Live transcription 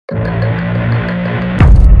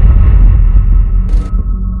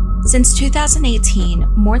Since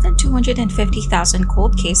 2018, more than 250,000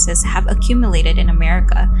 cold cases have accumulated in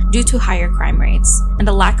America due to higher crime rates and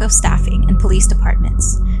the lack of staffing in police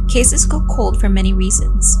departments. Cases go cold for many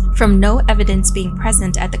reasons, from no evidence being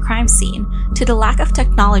present at the crime scene to the lack of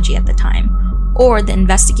technology at the time, or the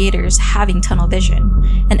investigators having tunnel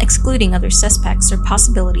vision and excluding other suspects or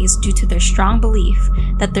possibilities due to their strong belief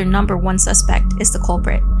that their number one suspect is the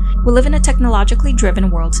culprit. We live in a technologically driven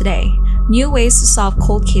world today. New ways to solve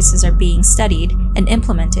cold cases are being studied and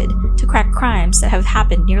implemented to crack crimes that have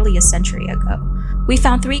happened nearly a century ago. We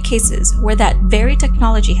found 3 cases where that very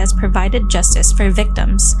technology has provided justice for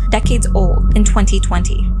victims decades old in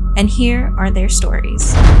 2020, and here are their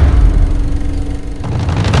stories.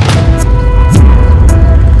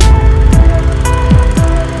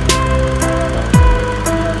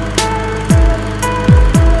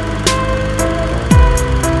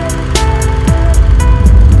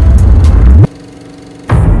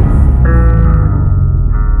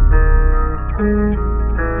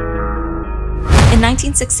 In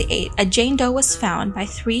 1968, a Jane Doe was found by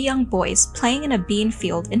 3 young boys playing in a bean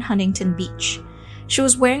field in Huntington Beach. She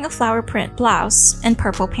was wearing a flower print blouse and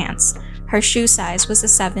purple pants. Her shoe size was a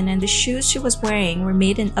 7 and the shoes she was wearing were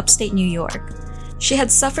made in upstate New York. She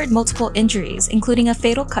had suffered multiple injuries, including a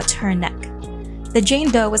fatal cut to her neck. The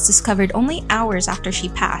Jane Doe was discovered only hours after she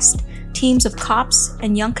passed. Teams of cops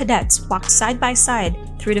and young cadets walked side by side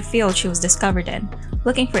through the field she was discovered in,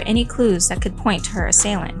 looking for any clues that could point to her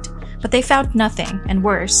assailant. But they found nothing, and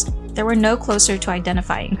worse, they were no closer to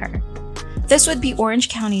identifying her. This would be Orange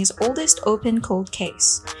County's oldest open cold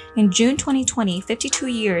case. In June 2020, 52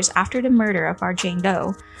 years after the murder of our Jane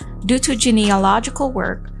Doe, due to genealogical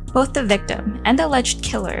work, both the victim and the alleged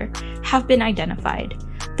killer have been identified.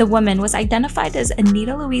 The woman was identified as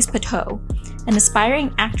Anita Louise Piteau, an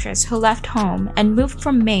aspiring actress who left home and moved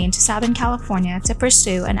from Maine to Southern California to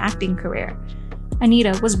pursue an acting career.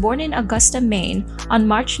 Anita was born in Augusta, Maine on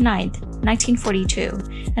March 9,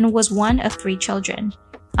 1942, and was one of 3 children.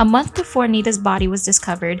 A month before Anita's body was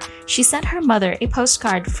discovered, she sent her mother a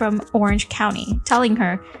postcard from Orange County telling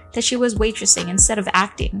her that she was waitressing instead of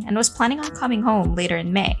acting and was planning on coming home later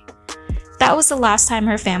in May. That was the last time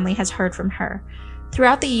her family has heard from her.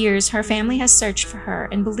 Throughout the years, her family has searched for her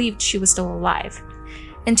and believed she was still alive.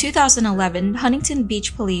 In 2011, Huntington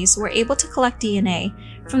Beach police were able to collect DNA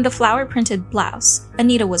from the flower-printed blouse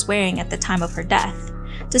Anita was wearing at the time of her death.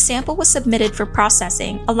 The sample was submitted for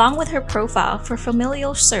processing along with her profile for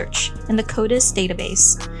familial search in the CODIS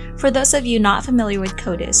database. For those of you not familiar with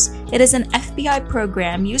CODIS, it is an FBI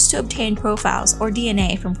program used to obtain profiles or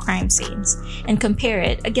DNA from crime scenes and compare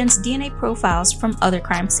it against DNA profiles from other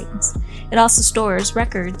crime scenes. It also stores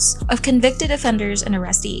records of convicted offenders and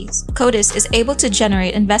arrestees. CODIS is able to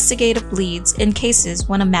generate investigative leads in cases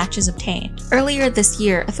when a match is obtained. Earlier this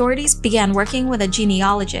year, authorities began working with a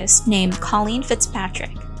genealogist named Colleen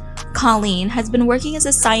Fitzpatrick. Colleen has been working as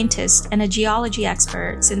a scientist and a geology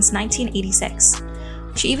expert since 1986.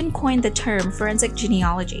 She even coined the term forensic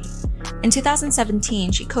genealogy. In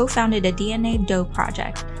 2017, she co-founded a DNA Doe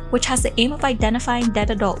project, which has the aim of identifying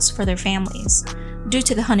dead adults for their families. Due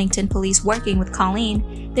to the Huntington police working with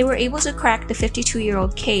Colleen, they were able to crack the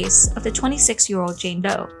 52-year-old case of the 26-year-old Jane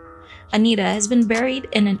Doe. Anita has been buried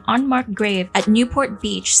in an unmarked grave at Newport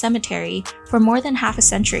Beach Cemetery for more than half a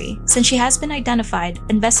century. Since she has been identified,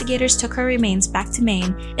 investigators took her remains back to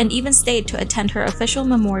Maine and even stayed to attend her official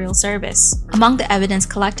memorial service. Among the evidence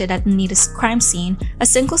collected at Anita's crime scene, a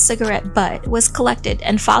single cigarette butt was collected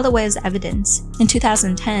and filed away as evidence. In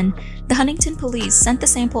 2010, the Huntington police sent the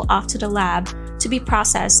sample off to the lab to be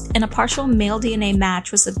processed, and a partial male DNA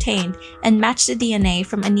match was obtained and matched the DNA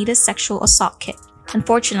from Anita's sexual assault kit.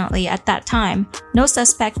 Unfortunately, at that time, no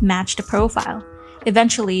suspect matched the profile.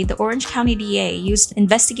 Eventually, the Orange County DA used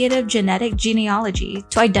investigative genetic genealogy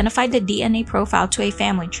to identify the DNA profile to a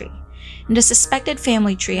family tree. In the suspected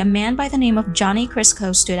family tree, a man by the name of Johnny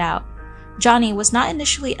Crisco stood out. Johnny was not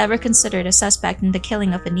initially ever considered a suspect in the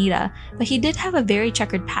killing of Anita, but he did have a very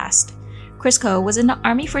checkered past. Crisco was in the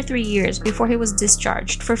Army for 3 years before he was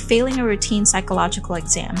discharged for failing a routine psychological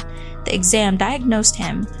exam. The exam diagnosed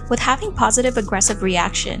him with having positive-aggressive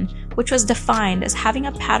reaction, which was defined as having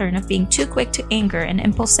a pattern of being too quick to anger and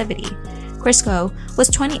impulsivity. Crisco was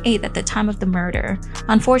 28 at the time of the murder.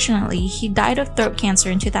 Unfortunately, he died of throat cancer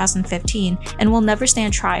in 2015 and will never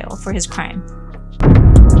stand trial for his crime.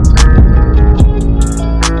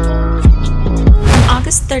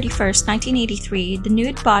 August 31, 1983, the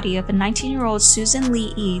nude body of a 19-year-old Susan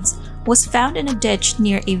Lee Eads was found in a ditch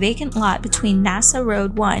near a vacant lot between NASA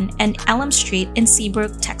Road 1 and Elm Street in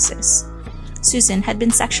Seabrook, Texas. Susan had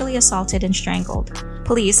been sexually assaulted and strangled.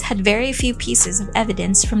 Police had very few pieces of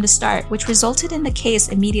evidence from the start, which resulted in the case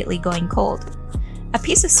immediately going cold. A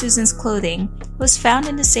piece of Susan's clothing was found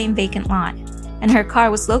in the same vacant lot, and her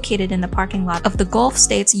car was located in the parking lot of the Gulf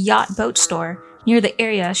States Yacht Boat Store near the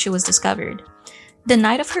area she was discovered. The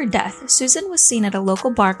night of her death, Susan was seen at a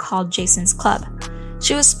local bar called Jason's Club.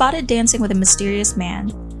 She was spotted dancing with a mysterious man.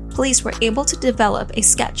 Police were able to develop a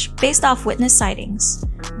sketch based off witness sightings,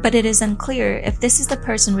 but it is unclear if this is the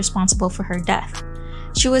person responsible for her death.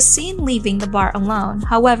 She was seen leaving the bar alone.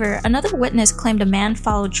 However, another witness claimed a man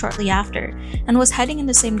followed shortly after and was heading in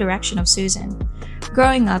the same direction of Susan.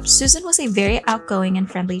 Growing up, Susan was a very outgoing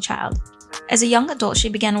and friendly child. As a young adult, she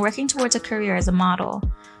began working towards a career as a model.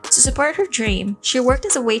 To support her dream, she worked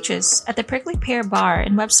as a waitress at the Prickly Pear Bar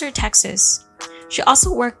in Webster, Texas. She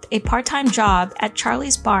also worked a part-time job at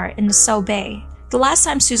Charlie's Bar in Nassau Bay. The last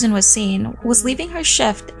time Susan was seen was leaving her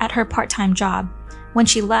shift at her part-time job. When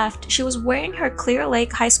she left, she was wearing her Clear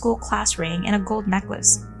Lake High School class ring and a gold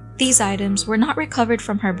necklace. These items were not recovered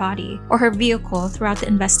from her body or her vehicle throughout the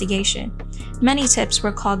investigation. Many tips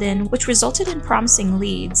were called in, which resulted in promising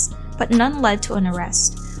leads, but none led to an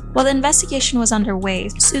arrest. While the investigation was underway,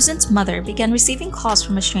 Susan's mother began receiving calls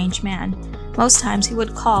from a strange man. Most times he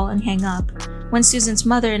would call and hang up. When Susan's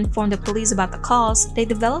mother informed the police about the calls, they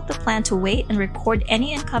developed a plan to wait and record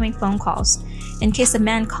any incoming phone calls, in case the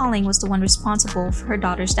man calling was the one responsible for her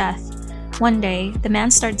daughter's death. One day, the man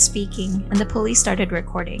started speaking, and the police started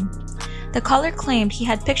recording. The caller claimed he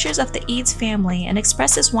had pictures of the Eads family and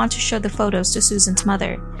expressed his want to show the photos to Susan's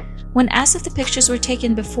mother. When asked if the pictures were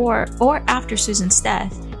taken before or after Susan's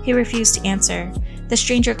death, he refused to answer. The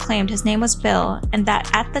stranger claimed his name was Bill and that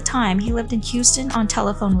at the time he lived in Houston on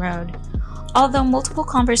Telephone Road. Although multiple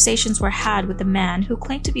conversations were had with the man who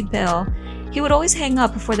claimed to be Bill, he would always hang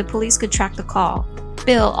up before the police could track the call.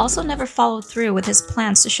 Bill also never followed through with his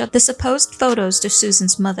plans to show the supposed photos to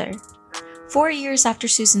Susan's mother. 4 years after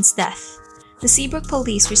Susan's death, the Seabrook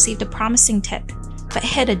police received a promising tip, but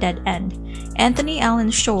hit a dead end. Anthony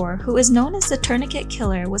Allen Shore, who is known as the Tourniquet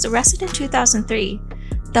Killer, was arrested in 2003.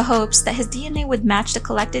 The hopes that his DNA would match the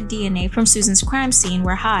collected DNA from Susan's crime scene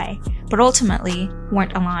were high, but ultimately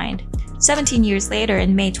weren't aligned. 17 years later,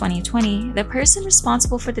 in May 2020, the person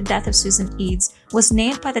responsible for the death of Susan Eads was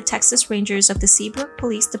named by the Texas Rangers of the Seabrook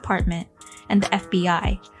Police Department and the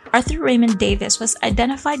FBI. Arthur Raymond Davis was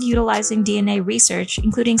identified utilizing DNA research,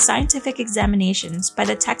 including scientific examinations by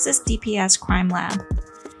the Texas DPS Crime Lab.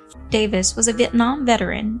 Davis was a Vietnam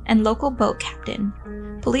veteran and local boat captain.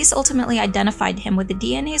 Police ultimately identified him with the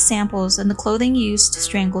DNA samples and the clothing used to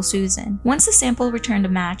strangle Susan. Once the sample returned a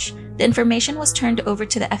match, the information was turned over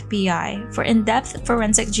to the FBI for in-depth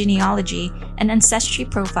forensic genealogy and ancestry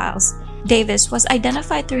profiles. Davis was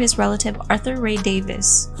identified through his relative Arthur Ray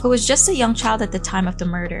Davis, who was just a young child at the time of the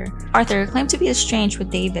murder. Arthur claimed to be estranged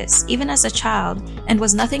with Davis, even as a child, and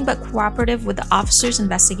was nothing but cooperative with the officers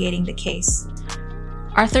investigating the case.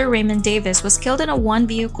 Arthur Raymond Davis was killed in a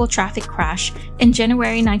one-vehicle traffic crash in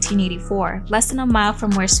January 1984, less than a mile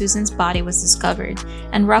from where Susan's body was discovered,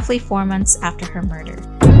 and roughly 4 months after her murder.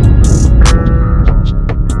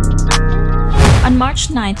 On March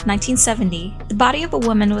 9, 1970, the body of a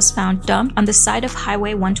woman was found dumped on the side of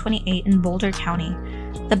Highway 128 in Boulder County.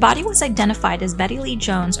 The body was identified as Betty Lee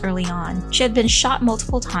Jones early on. She had been shot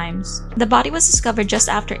multiple times. The body was discovered just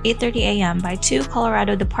after 8:30 a.m. by 2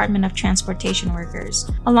 Colorado Department of Transportation workers.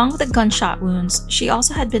 Along with the gunshot wounds, she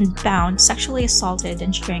also had been bound, sexually assaulted,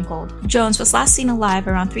 and strangled. Jones was last seen alive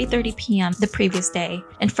around 3:30 p.m. the previous day,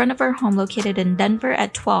 in front of her home located in Denver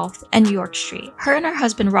at 12th and York Street. Her and her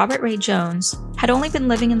husband, Robert Ray Jones, had only been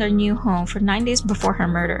living in their new home for 9 days before her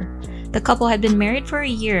murder. The couple had been married for a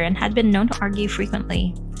year and had been known to argue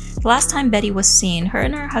frequently. The last time Betty was seen, her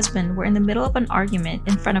and her husband were in the middle of an argument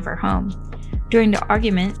in front of her home. During the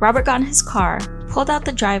argument, Robert got in his car, pulled out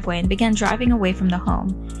the driveway, and began driving away from the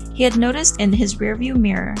home. He had noticed in his rearview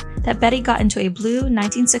mirror that Betty got into a blue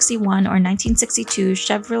 1961 or 1962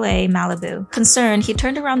 Chevrolet Malibu. Concerned, he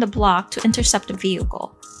turned around the block to intercept the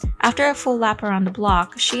vehicle. After a full lap around the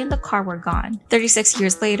block, she and the car were gone. 36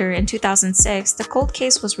 years later, in 2006, the cold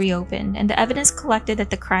case was reopened, and the evidence collected at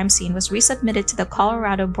the crime scene was resubmitted to the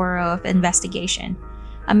Colorado Bureau of Investigation.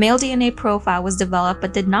 A male DNA profile was developed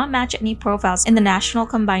but did not match any profiles in the National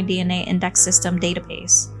Combined DNA Index System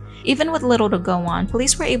database. Even with little to go on,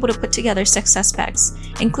 police were able to put together 6 suspects,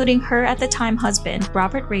 including her at the time husband,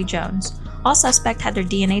 Robert Ray Jones. All suspects had their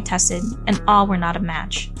DNA tested, and all were not a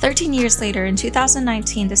match. 13 years later, in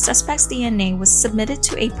 2019, the suspect's DNA was submitted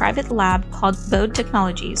to a private lab called Bode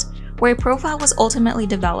Technologies, where a profile was ultimately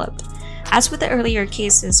developed. As with the earlier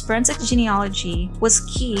cases, forensic genealogy was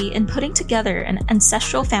key in putting together an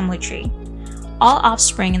ancestral family tree. All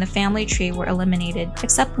offspring in the family tree were eliminated,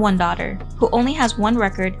 except one daughter, who only has one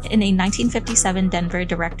record in a 1957 Denver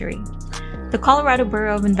directory. The Colorado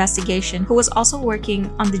Bureau of Investigation, who was also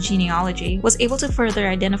working on the genealogy, was able to further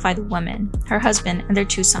identify the woman, her husband, and their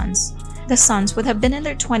 2 sons. The sons would have been in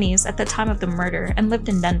their 20s at the time of the murder and lived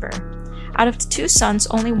in Denver. Out of the 2 sons,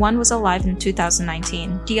 only one was alive in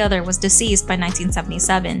 2019. The other was deceased by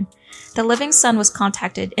 1977. The living son was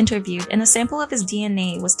contacted, interviewed, and a sample of his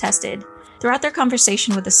DNA was tested. Throughout their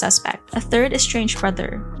conversation with the suspect, a third estranged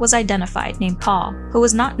brother was identified named Paul, who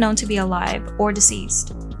was not known to be alive or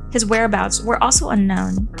deceased. His whereabouts were also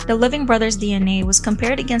unknown. The living brother's DNA was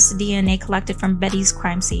compared against the DNA collected from Betty's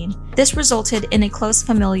crime scene. This resulted in a close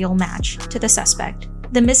familial match to the suspect.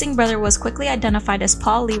 The missing brother was quickly identified as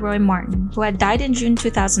Paul Leroy Martin, who had died in June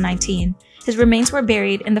 2019. His remains were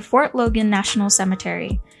buried in the Fort Logan National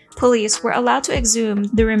Cemetery. Police were allowed to exhume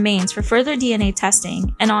the remains for further DNA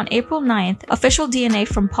testing, and on April 9th, official DNA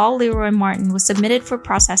from Paul Leroy Martin was submitted for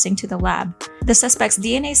processing to the lab. The suspect's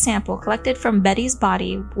DNA sample collected from Betty's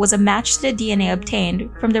body was a match to the DNA obtained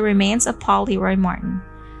from the remains of Paul Leroy Martin.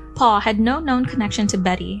 Paul had no known connection to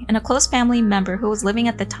Betty, and a close family member who was living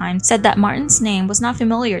at the time said that Martin's name was not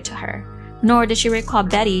familiar to her, nor did she recall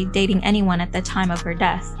Betty dating anyone at the time of her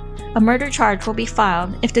death. A murder charge will be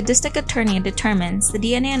filed if the district attorney determines the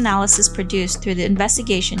DNA analysis produced through the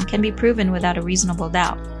investigation can be proven without a reasonable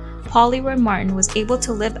doubt. Paul Leroy Martin was able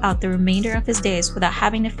to live out the remainder of his days without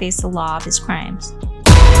having to face the law of his crimes.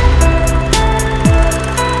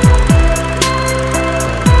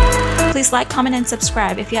 Please like, comment, and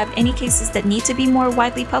subscribe. If you have any cases that need to be more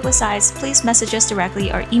widely publicized, please message us directly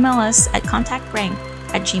or email us at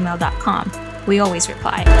contactrank@gmail.com. We always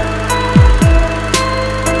reply.